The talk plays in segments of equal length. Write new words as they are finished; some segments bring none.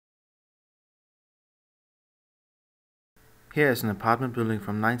Here is an apartment building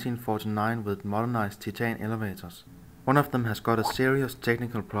from 1949 with modernized titan elevators. One of them has got a serious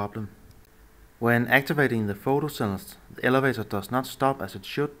technical problem. When activating the photocells, the elevator does not stop as it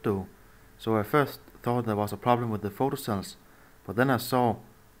should do, so I first thought there was a problem with the photocells, but then I saw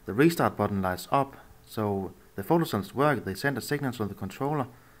the restart button lights up, so the photocells work. They send a signal to the controller,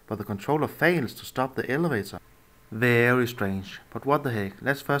 but the controller fails to stop the elevator. Very strange, but what the heck,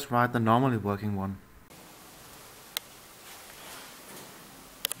 let's first write the normally working one.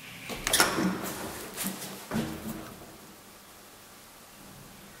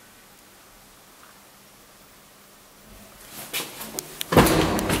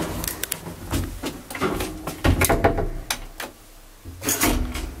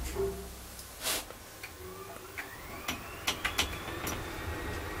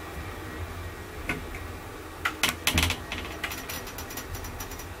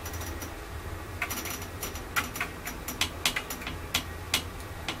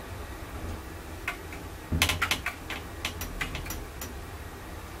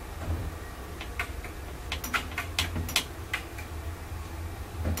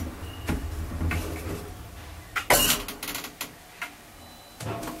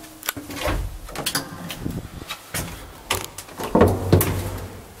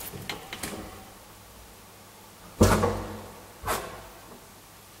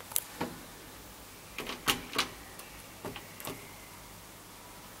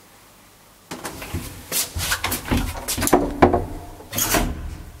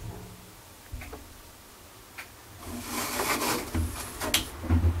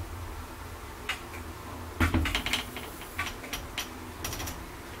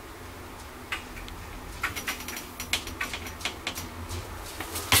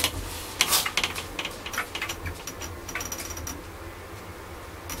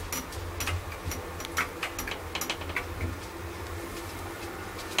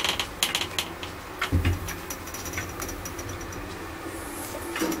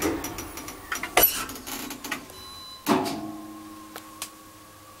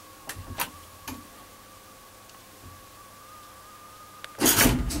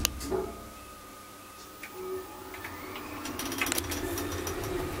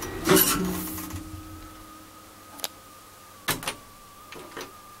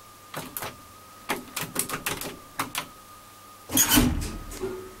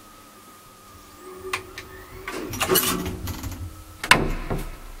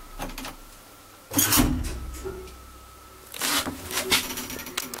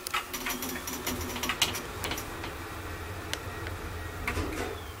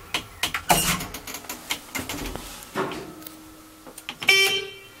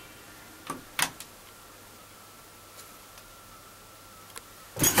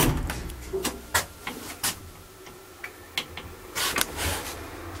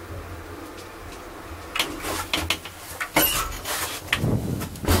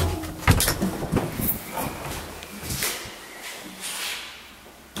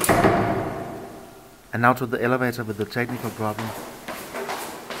 And now to the elevator with the technical problem.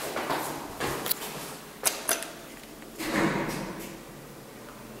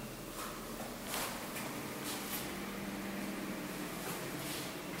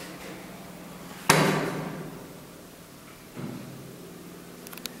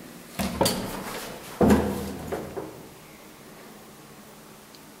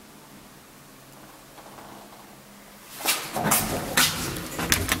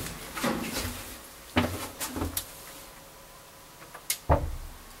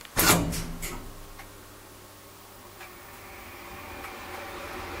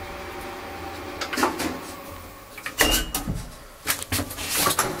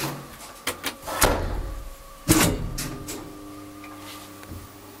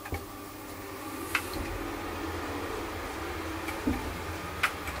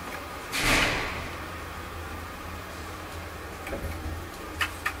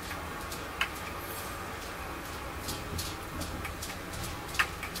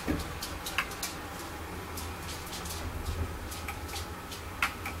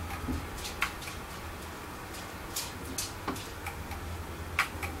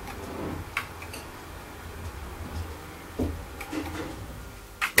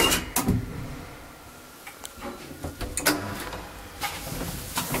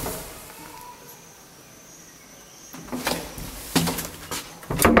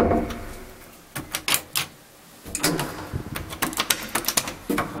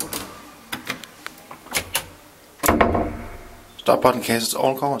 Stop button cases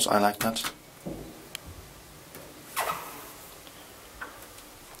all chords, I like that.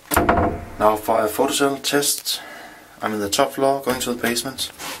 Now for a photocell test, I'm in the top floor going to the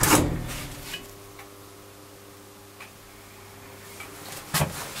basement.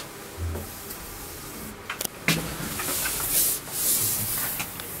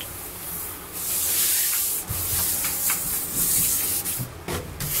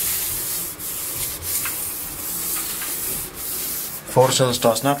 PhotoCell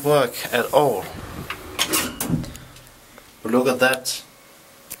does not work at all. But look at that.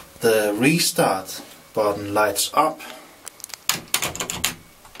 The restart button lights up.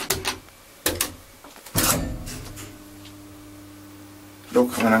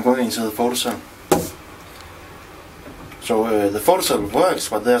 Look when I'm going into the PhotoCell. So the PhotoCell works,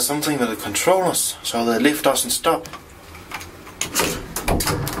 but there's something with the controllers, so the lift doesn't stop.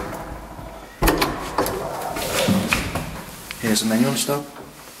 Here's a manual stop.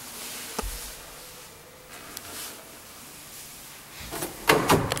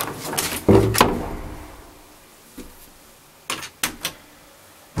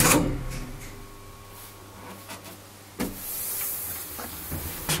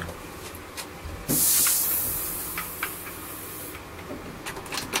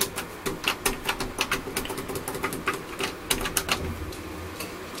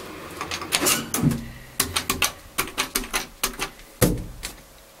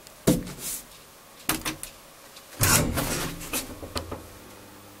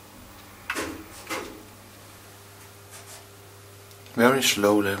 Very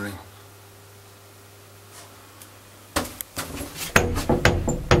slow leveling.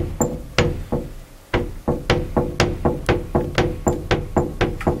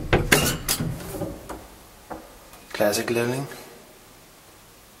 Classic leveling.